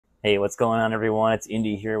Hey, what's going on, everyone? It's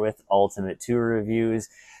Indy here with Ultimate Tour Reviews.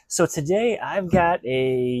 So today I've got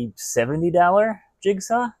a $70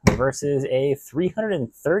 Jigsaw versus a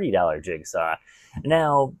 $330 Jigsaw.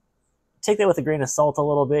 Now, take that with a grain of salt a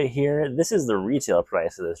little bit here. This is the retail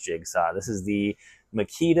price of this Jigsaw. This is the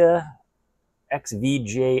Makita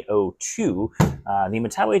XVJ02. The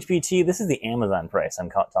Metabo HPT, this is the Amazon price I'm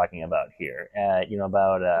talking about here.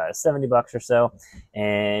 About 70 bucks or so,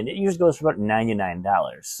 and it usually goes for about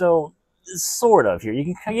 $99. So sort of here.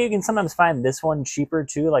 You can sometimes find this one cheaper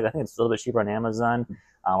too. Like I think it's a little bit cheaper on Amazon.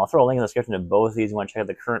 I'll throw a link in the description to both of these. You want to check out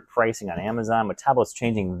the current pricing on Amazon. Metabo's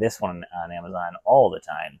changing this one on Amazon all the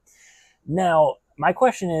time. Now, my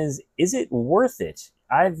question is it worth it?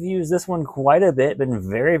 I've used this one quite a bit, been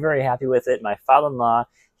very, very happy with it. My father-in-law,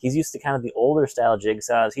 he's used to kind of the older style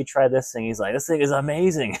Jigsaws. He tried this thing. He's like, this thing is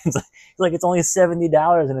amazing. It's only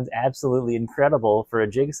 $70 and it's absolutely incredible for a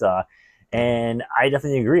Jigsaw. And I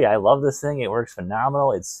definitely agree. I love this thing. It works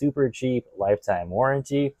phenomenal. It's super cheap, lifetime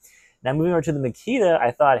warranty. Now, moving over to the Makita,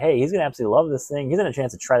 I thought, hey, he's going to absolutely love this thing. He hasn't had a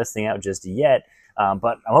chance to try this thing out just yet,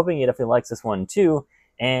 but I'm hoping he definitely likes this one too.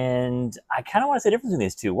 And I kind of want to say the difference between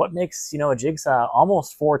these two. What makes, a Jigsaw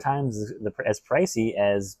almost 4 times as pricey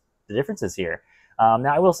as the differences here?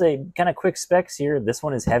 Now, I will say, kind of quick specs here. This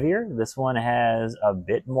one is heavier. This one has a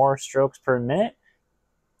bit more strokes per minute.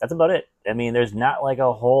 That's about it. I mean, there's not like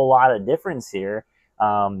a whole lot of difference here.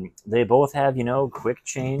 They both have, quick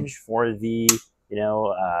change for the,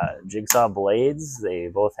 Jigsaw blades. They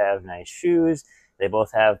both have nice shoes. They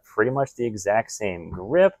both have pretty much the exact same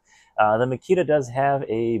grip. The Makita does have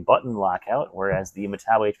a button lockout, whereas the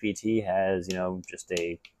Metabo HPT has, just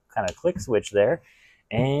a kind of click switch there.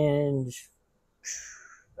 And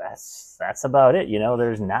that's about it.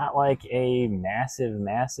 There's not like a massive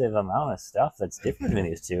amount of stuff that's different between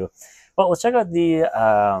these two. But let's check out the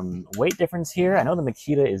weight difference here. I know the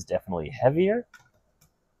Makita is definitely heavier.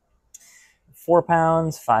 4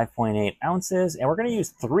 pounds, 5.8 ounces, and we're going to use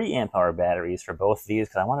 3 amp hour batteries for both of these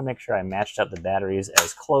because I want to make sure I matched up the batteries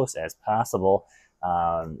as close as possible.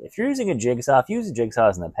 If you're using a Jigsaw, if you used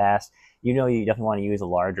Jigsaws in the past, you definitely want to use a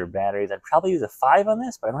larger batteries. I'd probably use a 5 on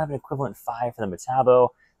this, but I don't have an equivalent 5 for the Metabo.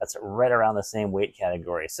 That's right around the same weight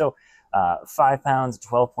category. So 5 pounds,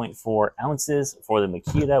 12.4 ounces for the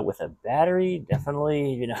Makita with a battery.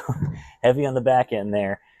 Definitely, heavy on the back end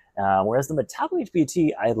there. Whereas the Metabo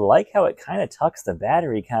HPT, I like how it kind of tucks the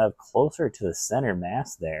battery kind of closer to the center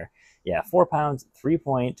mass there. Yeah, 4 pounds,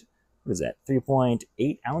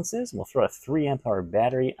 3.8 ounces. We'll throw a 3 amp hour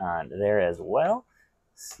battery on there as well.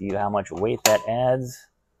 See how much weight that adds.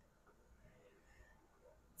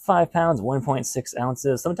 5 pounds, 1.6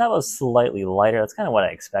 ounces. So Metabo is slightly lighter. That's kind of what I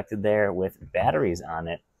expected there with batteries on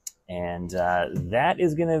it. And that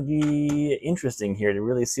is going to be interesting here to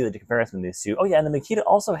really see the comparison of these two. Oh yeah, and the Makita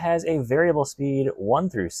also has a variable speed 1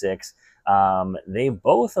 through 6. They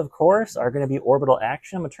both, of course, are going to be orbital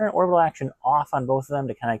action. I'm going to turn orbital action off on both of them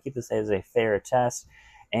to kind of keep this as a fair test.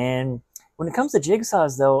 And when it comes to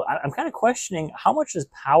Jigsaws, though, I'm kind of questioning how much does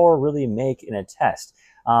power really make in a test?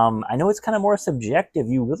 I know it's kind of more subjective.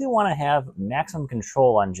 You really want to have maximum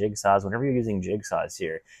control on Jigsaws whenever you're using Jigsaws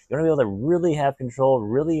here. You want to be able to really have control,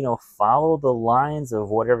 really, follow the lines of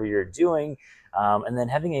whatever you're doing. And then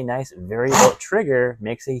having a nice variable trigger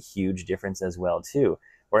makes a huge difference as well, too.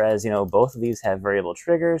 Whereas, both of these have variable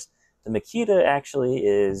triggers. The Makita actually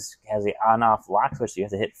has a on-off lock switch that you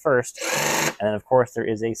have to hit first. And then, of course, there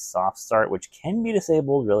is a soft start, which can be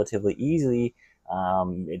disabled relatively easily.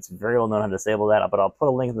 It's very well known how to disable that, but I'll put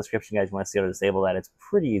a link in the description, guys, if you want to see how to disable that. It's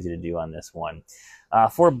pretty easy to do on this one.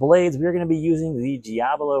 For blades, we're going to be using the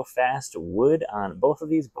Diablo Fast Wood on both of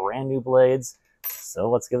these brand new blades. So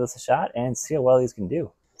let's give this a shot and see how well these can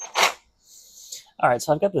do. All right,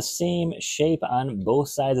 so I've got the same shape on both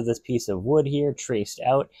sides of this piece of wood here, traced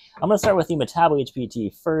out. I'm going to start with the Metabo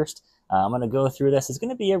HPT first. I'm going to go through this. It's going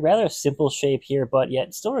to be a rather simple shape here, but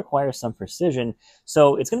yet still requires some precision.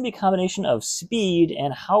 So it's going to be a combination of speed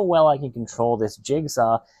and how well I can control this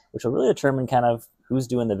Jigsaw, which will really determine kind of who's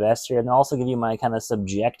doing the best here, and also give you my kind of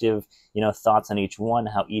subjective, thoughts on each one,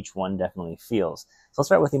 how each one definitely feels. So let's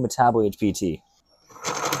start with the Metabo HPT.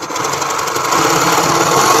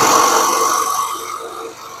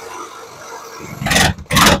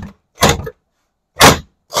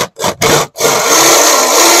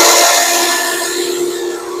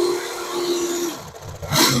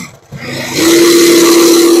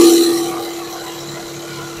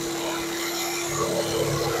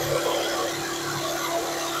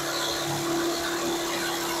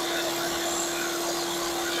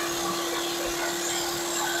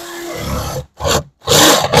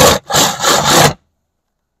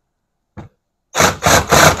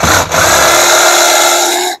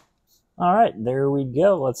 right, there we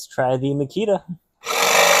go. Let's try the Makita.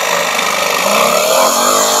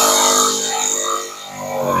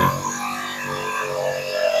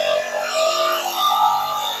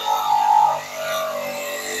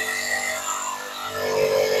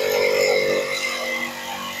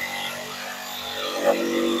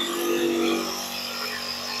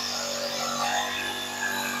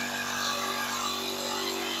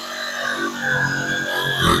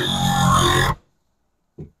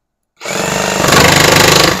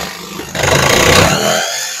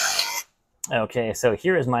 Okay, so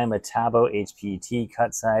here is my Metabo HPT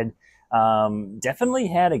cut side. Definitely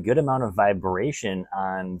had a good amount of vibration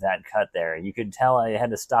on that cut there. You could tell I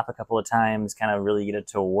had to stop a couple of times, kind of really get it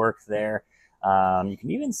to work there. You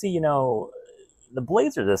can even see, the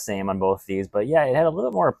blades are the same on both these, but yeah, it had a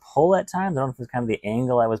little bit more pull at times. I don't know if it was kind of the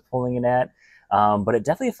angle I was pulling it at, but it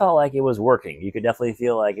definitely felt like it was working. You could definitely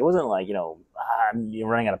feel like it wasn't like, you're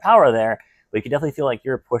running out of power there, but you could definitely feel like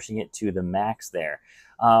you're pushing it to the max there.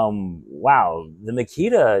 Wow, the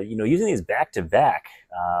Makita, using these back to back.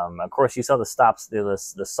 Of course, you saw the stops, the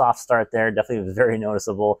soft start there. Definitely was very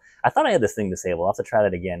noticeable. I thought I had this thing disabled. I'll have to try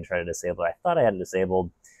that again. Try to disable it. I thought I had it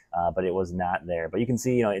disabled, but it was not there. But you can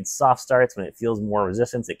see, it soft starts when it feels more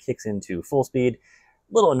resistance. It kicks into full speed.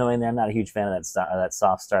 A little annoying there. I'm not a huge fan of that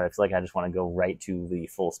soft start. I feel like I just want to go right to the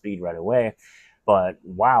full speed right away. But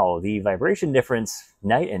wow, the vibration difference,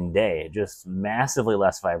 night and day, just massively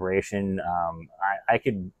less vibration. I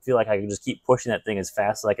could feel like I could just keep pushing that thing as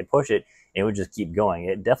fast as I could push it, and it would just keep going.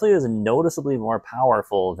 It definitely is noticeably more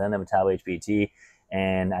powerful than the Metabo HPT,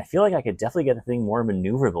 and I feel like I could definitely get the thing more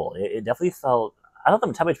maneuverable. It definitely felt, I thought the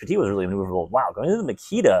Metabo HPT was really maneuverable. Wow, going to the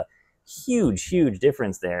Makita, huge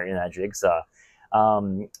difference there in that Jigsaw.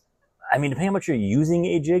 I mean, depending on what you're using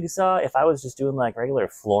a Jigsaw, if I was just doing like regular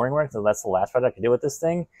flooring work, so that's the last project I did with this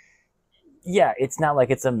thing, yeah, it's not like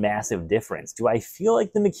it's a massive difference. Do I feel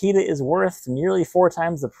like the Makita is worth nearly 4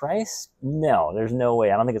 times the price? No, there's no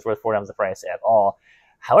way. I don't think it's worth 4 times the price at all.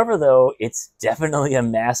 However, though, it's definitely a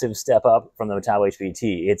massive step up from the Metabo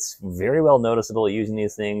HPT. It's very well noticeable using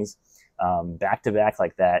these things back to back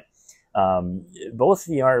like that. Both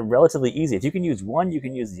are relatively easy. If you can use one, you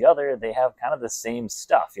can use the other. They have kind of the same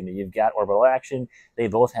stuff. You've got orbital action. They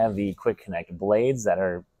both have the quick connect blades that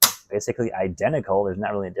are basically identical. There's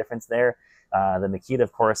not really a difference there. The Makita,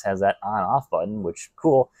 of course, has that on-off button, which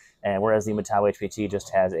cool. And whereas the Metabo HPT just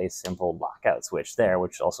has a simple lockout switch there,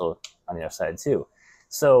 which also on the other side too.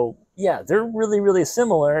 So yeah, they're really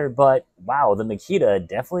similar, but wow, the Makita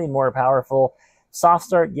definitely more powerful. Soft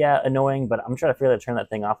start, yeah, annoying, but I'm trying to figure out how to turn that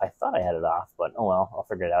thing off. I thought I had it off, but oh well, I'll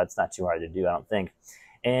figure it out. It's not too hard to do, I don't think.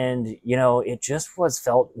 And, it just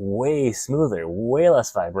felt way smoother, way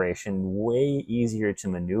less vibration, way easier to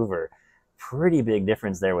maneuver. Pretty big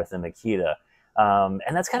difference there with the Makita.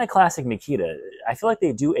 And that's kind of classic Makita. I feel like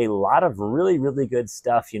they do a lot of really good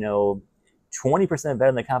stuff, 20% better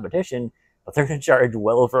than the competition, but they're going to charge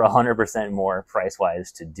well over 100% more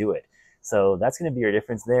price-wise to do it. So that's going to be your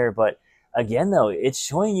difference there, but again, though, it's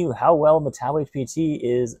showing you how well Metabo HPT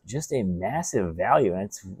is just a massive value. And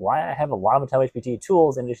it's why I have a lot of Metabo HPT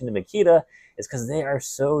tools in addition to Makita, is because they are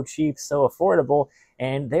so cheap, so affordable,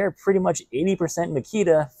 and they're pretty much 80%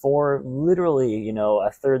 Makita for literally,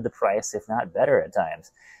 a third the price, if not better at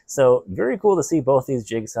times. So very cool to see both these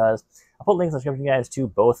Jigsaws. I'll put links in the description, guys, to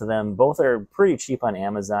both of them. Both are pretty cheap on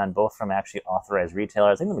Amazon, both from actually authorized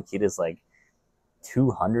retailers. I think the Makita is like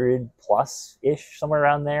 200 plus ish, somewhere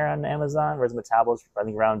around there on Amazon, whereas Metabo's I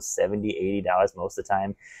think around $70-$80 most of the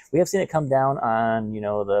time. We have seen it come down on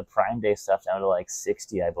the Prime Day stuff down to like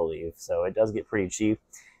 60, I believe, so it does get pretty cheap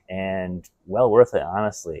and well worth it,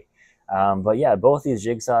 honestly. But yeah, both these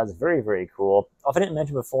Jigsaws, very cool. If I didn't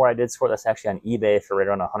mention before, I did score this actually on eBay for right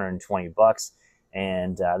around 120 bucks,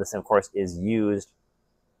 and this of course is used.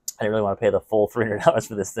 I didn't really want to pay the full $300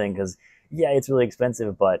 for this thing because, yeah, it's really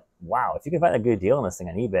expensive, but wow, if you can find a good deal on this thing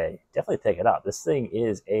on eBay, definitely pick it up. This thing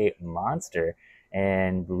is a monster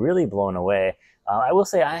and really blown away. I will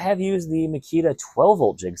say I have used the Makita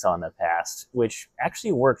 12-volt Jigsaw in the past, which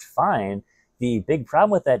actually worked fine. The big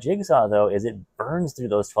problem with that Jigsaw, though, is it burns through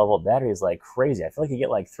those 12-volt batteries like crazy. I feel like you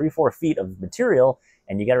get like 3-4 feet of material,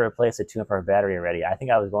 and you got to replace a 2-amp better already. I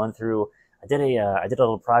think I was going through, I did a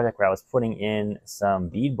little project where I was putting in some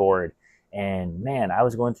beadboard, and man, I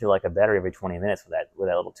was going through like a battery every 20 minutes with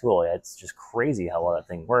that little tool. It's just crazy how well that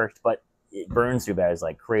thing worked, but it burns through batteries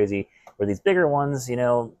like crazy. Where these bigger ones,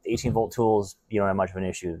 18-volt tools, you don't have much of an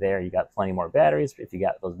issue there. You got plenty more batteries if you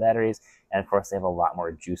got those batteries, and of course they have a lot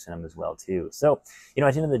more juice in them as well too. So, at the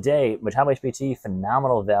end of the day, Metabo HPT,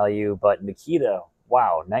 phenomenal value, but Makita,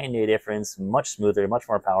 wow, night and day difference, much smoother, much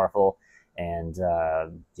more powerful, and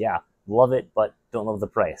yeah, love it, but don't love the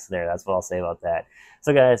price. There, that's what I'll say about that.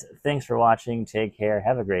 So guys, thanks for watching. Take care.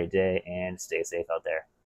 Have a great day, and stay safe out there.